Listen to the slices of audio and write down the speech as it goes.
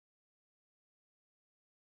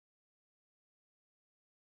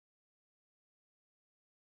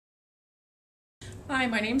Hi,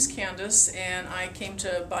 my name's Candace, and I came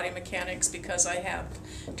to Body Mechanics because I have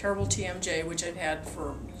terrible TMJ, which I've had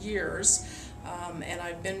for years, and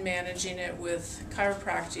I've been managing it with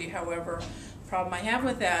chiropractic. However, the problem I have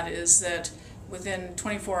with that is that within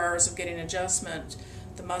 24 hours of getting adjustment,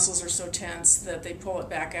 the muscles are so tense that they pull it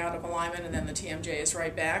back out of alignment, and then the TMJ is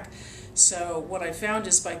right back. So what I found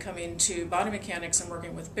is by coming to Body Mechanics and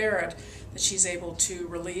working with Barrett, that she's able to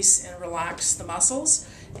release and relax the muscles,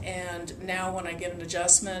 and now when I get an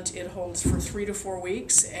adjustment, it holds for 3 to 4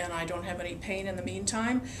 weeks, and I don't have any pain in the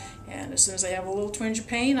meantime. And as soon as I have a little twinge of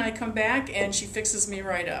pain, I come back and she fixes me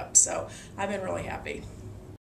right up. So I've been really happy.